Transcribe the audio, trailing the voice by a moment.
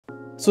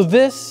So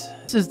this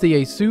is the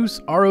ASUS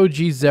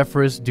ROG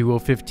Zephyrus Duo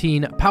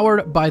 15,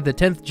 powered by the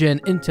 10th gen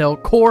Intel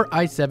Core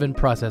i7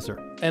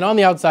 processor. And on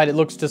the outside, it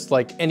looks just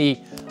like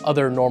any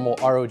other normal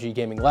ROG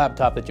gaming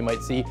laptop that you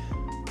might see.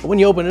 But when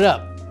you open it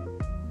up,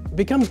 it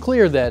becomes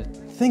clear that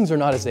things are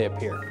not as they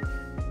appear.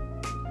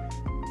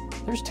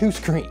 There's two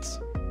screens,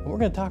 and we're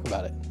gonna talk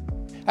about it.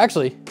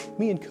 Actually,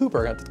 me and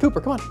Cooper,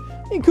 come on.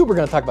 Me and Cooper are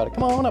gonna talk about it.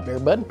 Come on up here,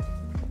 bud.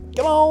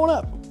 Come on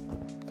up.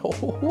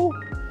 Oh,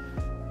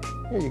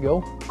 there you go.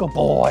 Good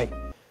boy.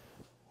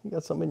 You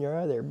got something in your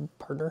eye there,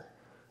 partner.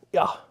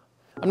 Yeah.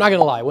 I'm not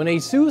gonna lie, when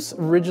ASUS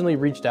originally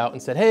reached out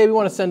and said, hey, we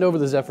wanna send over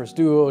the Zephyrus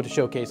Duo to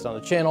showcase it on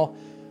the channel,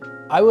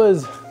 I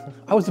was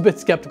a bit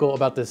skeptical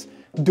about this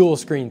dual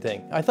screen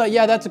thing. I thought,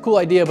 yeah, that's a cool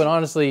idea, but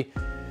honestly,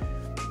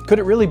 could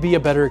it really be a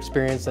better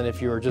experience than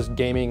if you were just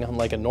gaming on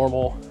like a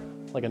normal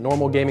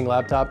gaming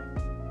laptop?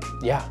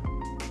 Yeah,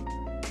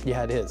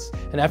 it is.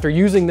 And after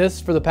using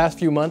this for the past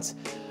few months,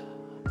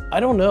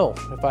 I don't know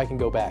if I can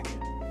go back.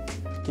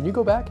 Can you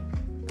go back,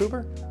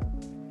 Cooper?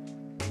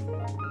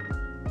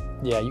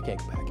 Yeah, you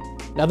can't go back.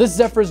 Now this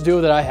Zephyrus Duo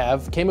that I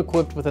have came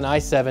equipped with an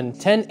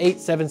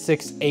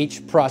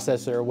i7-10876H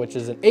processor, which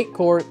is an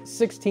 8-core,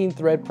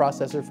 16-thread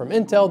processor from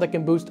Intel that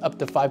can boost up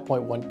to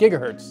 5.1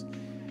 gigahertz.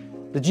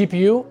 The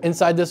GPU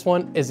inside this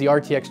one is the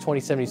RTX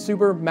 2070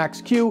 Super Max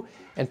Q,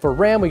 and for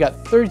RAM we got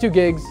 32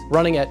 gigs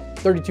running at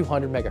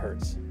 3200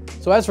 megahertz.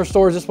 So as for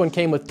storage, this one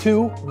came with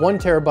two 1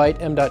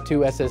 terabyte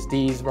M.2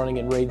 SSDs running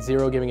in RAID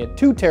 0, giving it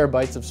 2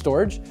 terabytes of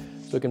storage,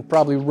 so it can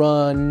probably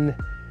run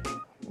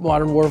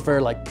Modern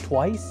Warfare like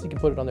twice. You can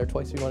put it on there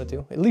twice if you wanted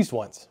to, at least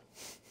once.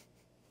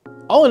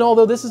 All in all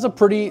though, this is a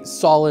pretty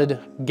solid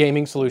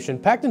gaming solution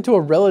packed into a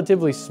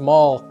relatively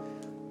small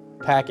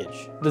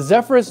package. The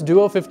Zephyrus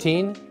Duo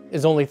 15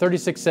 is only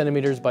 36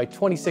 centimeters by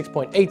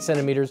 26.8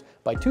 centimeters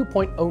by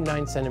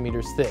 2.09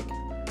 centimeters thick.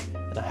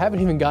 And I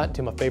haven't even gotten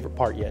to my favorite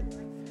part yet.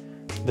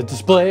 The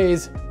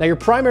displays. Now your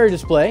primary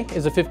display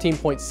is a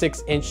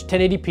 15.6 inch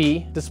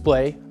 1080p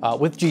display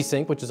with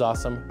G-Sync, which is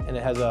awesome. And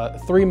it has a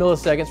 3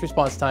 milliseconds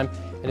response time,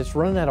 and it's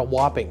running at a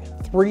whopping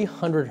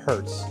 300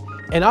 hertz.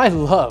 And I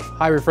love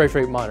high refresh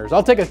rate monitors.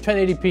 I'll take a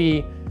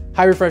 1080p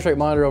high refresh rate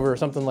monitor over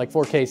something like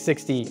 4K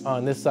 60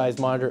 on this size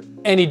monitor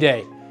any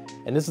day.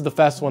 And this is the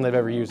fastest one they've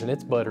ever used, and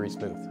it's buttery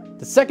smooth.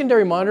 The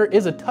secondary monitor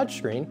is a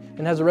touchscreen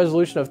and has a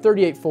resolution of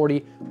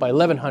 3840 by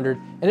 1100,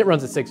 and it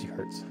runs at 60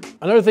 hertz.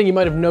 Another thing you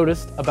might have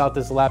noticed about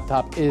this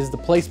laptop is the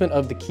placement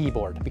of the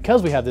keyboard.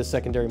 Because we have this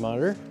secondary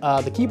monitor,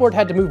 the keyboard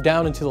had to move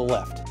down and to the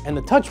left, and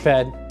the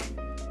touchpad,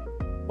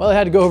 well, it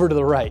had to go over to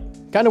the right.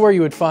 Kind of where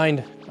you would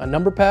find a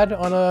number pad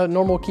on a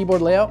normal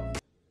keyboard layout.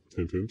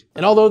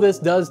 And although this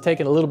does take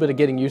a little bit of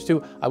getting used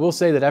to, I will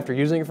say that after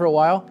using it for a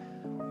while,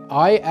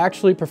 I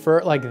actually prefer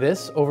it like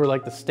this over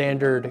like the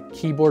standard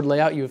keyboard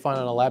layout you would find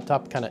on a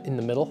laptop kind of in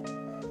the middle.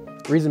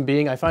 Reason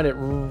being, I find it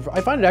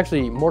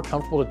actually more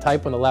comfortable to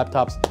type when the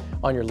laptop's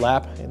on your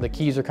lap. The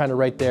keys are kind of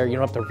right there. You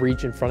don't have to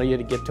reach in front of you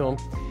to get to them.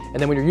 And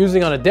then when you're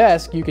using on a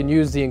desk, you can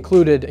use the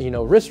included,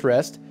 wrist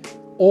rest,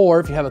 or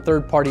if you have a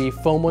third-party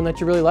foam one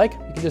that you really like,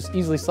 you can just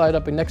easily slide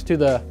up next to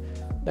the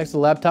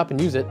laptop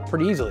and use it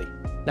pretty easily.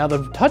 Now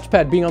the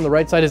touchpad being on the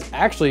right side is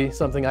actually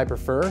something I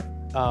prefer.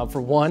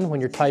 For one, when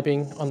you're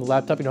typing on the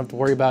laptop, you don't have to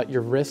worry about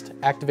your wrist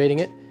activating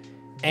it.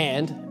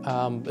 And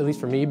at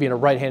least for me, being a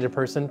right-handed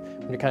person,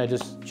 when you're kind of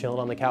just chilling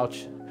on the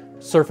couch,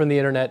 surfing the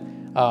internet,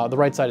 the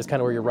right side is kind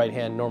of where your right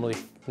hand normally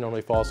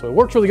falls. So it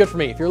works really good for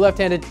me. If you're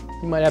left-handed,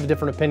 you might have a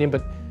different opinion,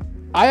 but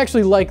I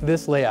actually like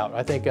this layout.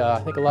 I think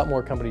a lot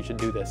more companies should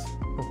do this.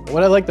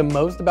 What I like the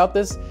most about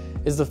this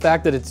is the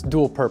fact that it's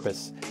dual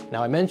purpose.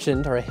 Now I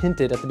mentioned, or I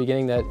hinted at the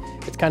beginning, that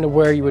it's kind of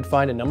where you would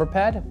find a number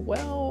pad.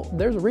 Well,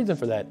 there's a reason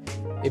for that.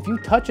 If you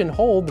touch and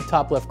hold the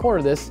top left corner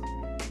of this,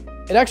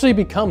 it actually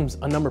becomes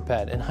a number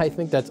pad, and I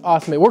think that's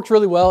awesome. It works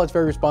really well, it's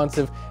very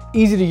responsive,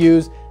 easy to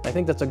use, and I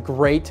think that's a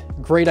great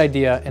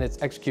idea, and it's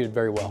executed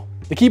very well.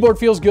 The keyboard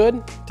feels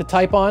good to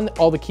type on.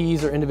 All the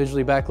keys are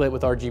individually backlit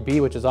with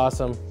RGB, which is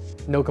awesome.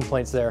 No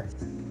complaints there.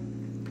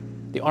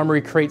 The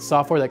Armory Crate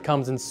software that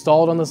comes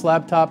installed on this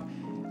laptop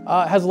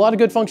has a lot of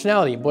good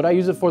functionality. What I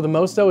use it for the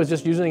most though is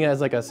just using it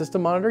as like a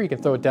system monitor. You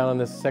can throw it down on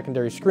this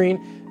secondary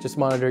screen, just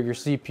monitor your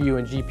CPU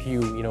and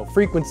GPU,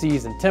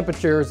 frequencies and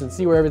temperatures, and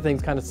see where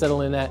everything's kind of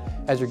settling at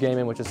as you're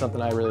gaming, which is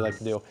something I really like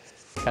to do.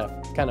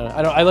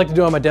 I like to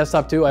do it on my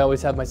desktop too. I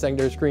always have my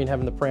secondary screen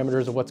having the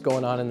parameters of what's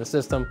going on in the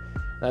system,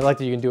 and I like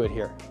that you can do it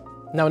here.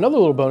 Now another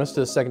little bonus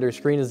to the secondary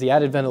screen is the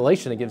added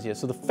ventilation it gives you.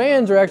 So the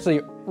fans are actually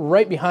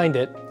right behind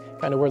it,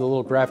 kind of where the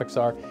little graphics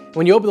are.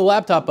 When you open the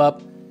laptop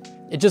up,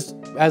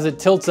 as it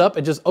tilts up,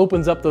 it just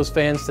opens up those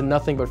fans to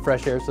nothing but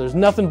fresh air. So there's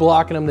nothing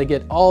blocking them. They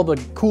get all the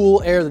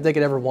cool air that they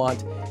could ever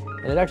want,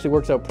 and it actually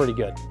works out pretty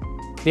good.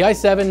 The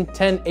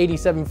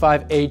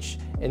i7-10875H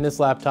in this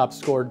laptop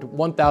scored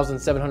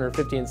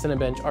 1,750 in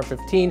Cinebench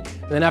R15,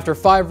 and then after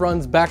 5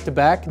 runs back to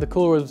back, the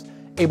cooler was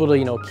able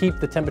to keep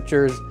the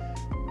temperatures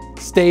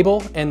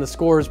stable, and the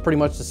score is pretty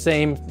much the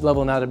same,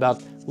 leveling out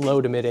about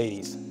low to mid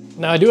 80s.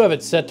 Now I do have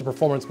it set to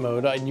performance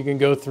mode. You can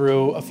go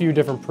through a few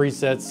different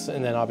presets,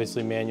 and then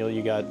obviously manual,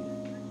 you got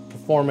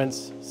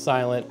performance,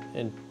 silent,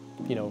 and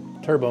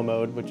turbo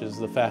mode, which is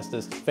the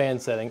fastest fan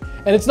setting.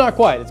 And it's not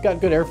quiet, it's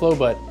got good airflow,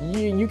 but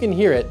you can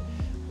hear it.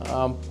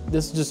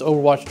 This is just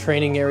Overwatch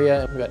training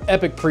area. We've got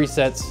epic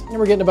presets, and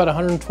we're getting about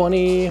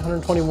 120,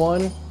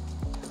 121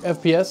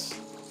 FPS.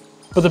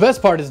 But the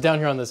best part is down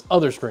here on this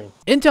other screen.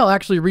 Intel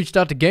actually reached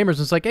out to gamers and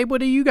was like, hey, what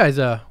do you guys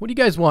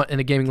want in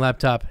a gaming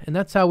laptop? And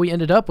that's how we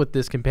ended up with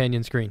this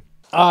companion screen.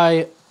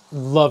 I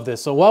love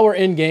this. So while we're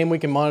in game, we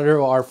can monitor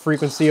our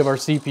frequency of our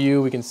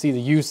CPU. We can see the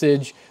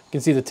usage. We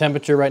can see the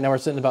temperature. Right now we're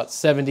sitting about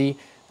 70.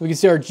 We can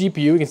see our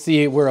GPU. We can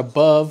see we're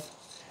above.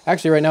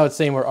 Actually, right now it's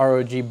saying we're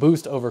ROG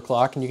boost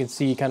overclock, and you can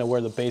see kind of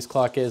where the base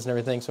clock is and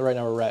everything. So right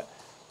now we're at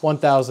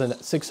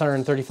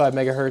 1,635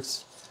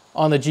 megahertz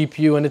on the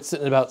GPU, and it's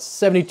sitting at about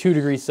 72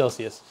 degrees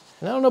Celsius.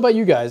 And I don't know about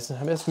you guys,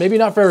 I mean, maybe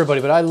not for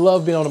everybody, but I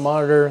love being able to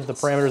monitor the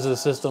parameters of the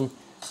system,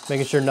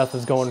 making sure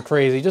nothing's going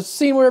crazy. Just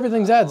seeing where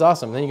everything's at is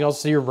awesome. Then you can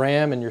also see your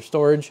RAM and your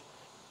storage.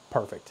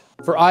 Perfect.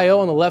 For I/O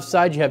on the left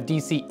side, you have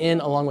DC in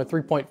along with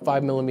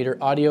 3.5 millimeter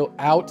audio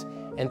out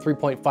and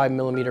 3.5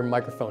 millimeter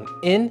microphone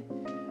in.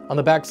 On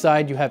the back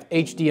side, you have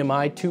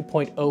HDMI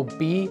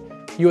 2.0B,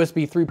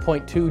 USB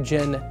 3.2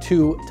 Gen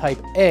 2 Type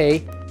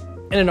A,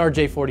 and an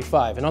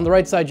RJ45. And on the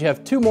right side, you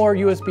have two more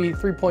USB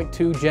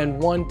 3.2 Gen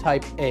 1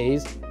 Type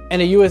A's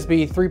and a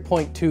USB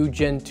 3.2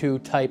 Gen 2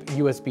 Type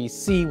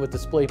USB-C with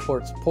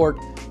DisplayPort support,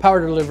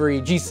 power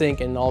delivery, G-Sync,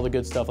 and all the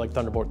good stuff like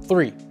Thunderbolt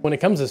 3. When it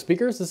comes to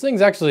speakers, this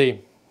thing's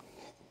actually,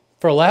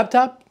 for a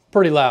laptop,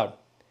 pretty loud.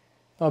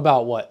 I'm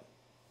about, what,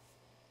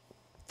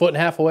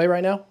 1.5 feet away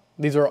right now?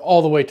 These are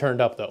all the way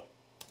turned up though.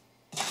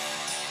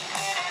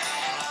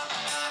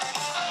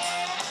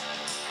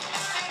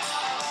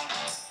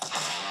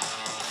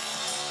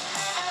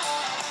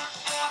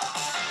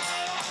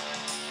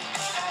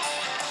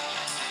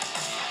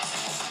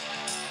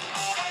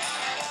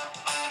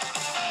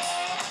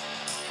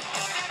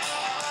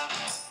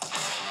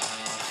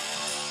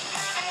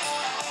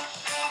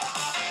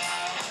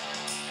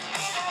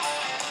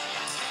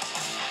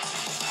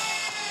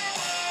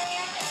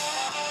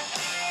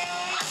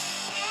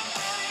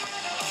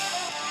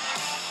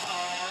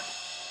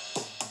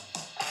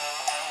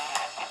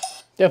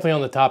 Definitely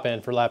on the top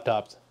end for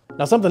laptops.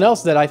 Now something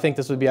else that I think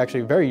this would be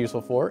actually very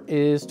useful for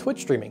is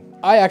Twitch streaming.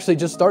 I actually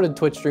just started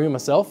Twitch streaming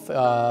myself.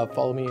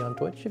 Follow me on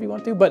Twitch if you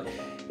want to. But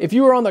if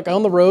you were on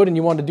the road and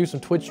you wanted to do some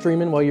Twitch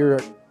streaming while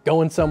you're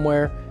going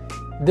somewhere,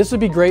 this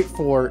would be great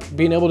for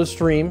being able to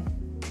stream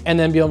and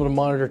then be able to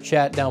monitor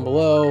chat down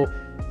below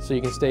so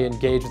you can stay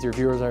engaged with your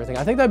viewers and everything.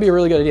 I think that'd be a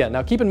really good idea.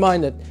 Now keep in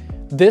mind that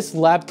this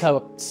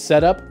laptop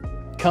setup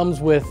comes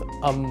with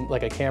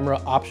like a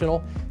camera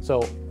optional.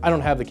 So I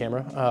don't have the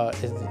camera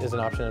is an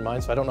option in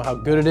mine, so I don't know how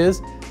good it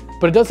is,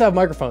 but it does have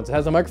microphones. It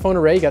has a microphone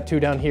array, you got two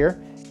down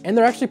here, and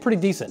they're actually pretty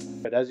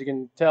decent. But as you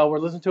can tell, we're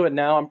listening to it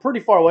now. I'm pretty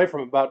far away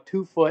from about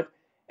 2 foot,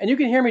 and you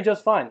can hear me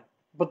just fine.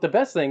 But the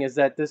best thing is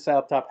that this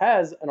laptop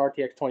has an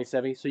RTX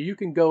 2070, so you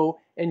can go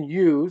and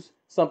use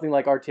something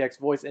like RTX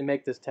Voice and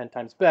make this 10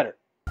 times better.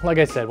 Like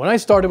I said, when I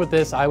started with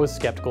this, I was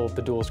skeptical of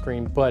the dual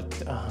screen, but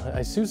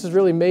ASUS has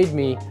really made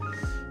me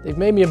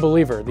a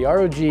believer. The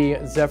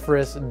ROG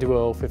Zephyrus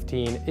Duo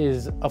 15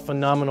 is a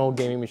phenomenal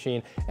gaming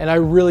machine, and I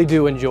really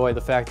do enjoy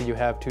the fact that you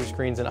have two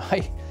screens, and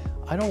I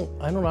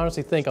don't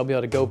honestly think I'll be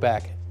able to go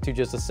back to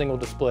just a single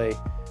display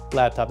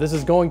laptop. This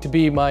is going to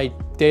be my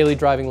daily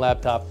driving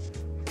laptop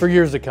for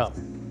years to come.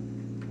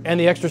 And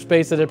the extra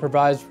space that it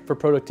provides for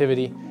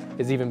productivity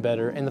is even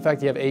better. And the fact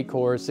that you have 8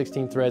 cores,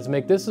 16 threads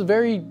make this a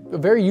very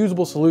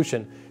usable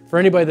solution for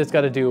anybody that's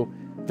got to do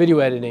video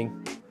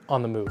editing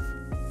on the move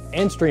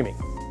and streaming.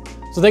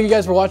 So thank you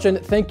guys for watching.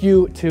 Thank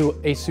you to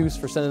ASUS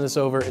for sending this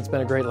over. It's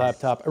been a great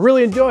laptop. I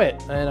really enjoy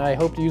it, and I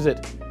hope to use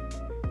it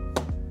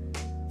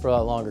for a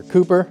lot longer.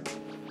 Cooper,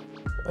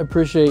 I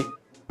appreciate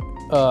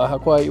how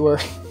quiet you were.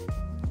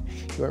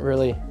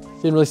 You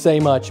didn't really say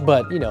much,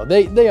 but you know,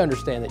 they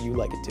understand that you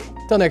like it too.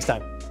 Till next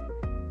time.